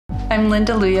I'm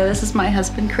Linda Luea. This is my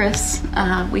husband, Chris.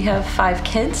 We have 5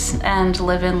 kids and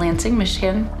live in Lansing,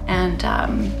 Michigan. And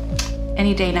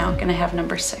any day now, gonna have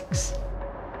number 6.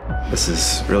 This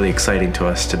is really exciting to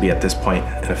us to be at this point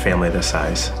in a family this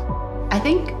size. I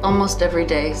think almost every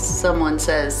day someone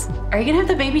says, "Are you gonna have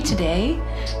the baby today?"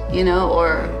 You know,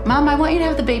 or "Mom, I want you to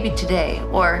have the baby today,"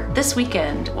 or "this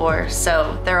weekend," or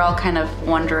so they're all kind of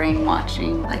wondering,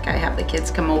 watching. Like I have the kids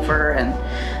come over and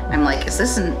I'm like, "Is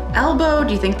this an elbow?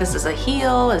 Do you think this is a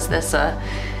heel? Is this a,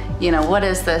 you know, what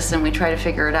is this?" And we try to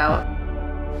figure it out.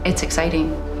 It's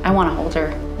exciting. I want to hold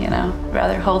her, you know, I'd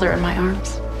rather hold her in my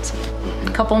arms. So,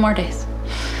 a couple more days.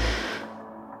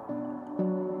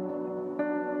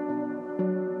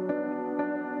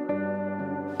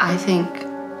 I think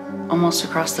almost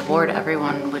across the board,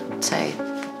 everyone would say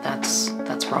that's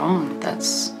wrong.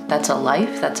 That's a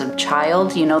life, that's a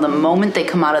child. You know, the moment they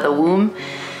come out of the womb,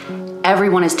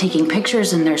 everyone is taking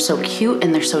pictures and they're so cute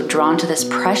and they're so drawn to this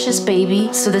precious baby.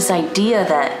 So this idea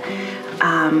that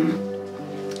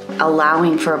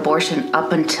allowing for abortion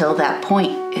up until that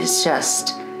point is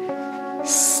just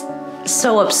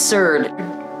so absurd.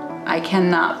 I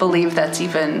cannot believe that's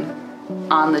even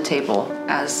on the table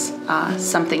as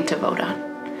something to vote on.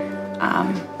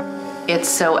 It's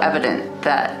so evident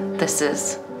that this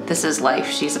is life.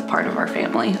 She's a part of our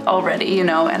family already, you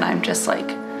know, and I'm just like,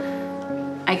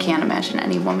 I can't imagine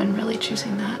any woman really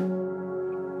choosing that.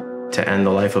 To end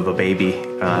the life of a baby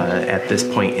at this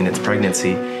point in its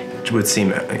pregnancy, it would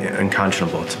seem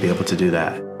unconscionable to be able to do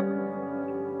that.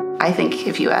 I think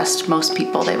if you asked most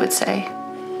people, they would say,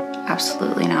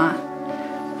 absolutely not.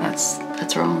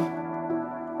 That's wrong.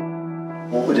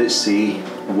 What would it say,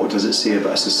 or what does it say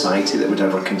about a society that would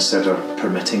ever consider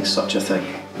permitting such a thing?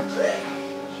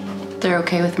 They're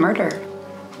okay with murder.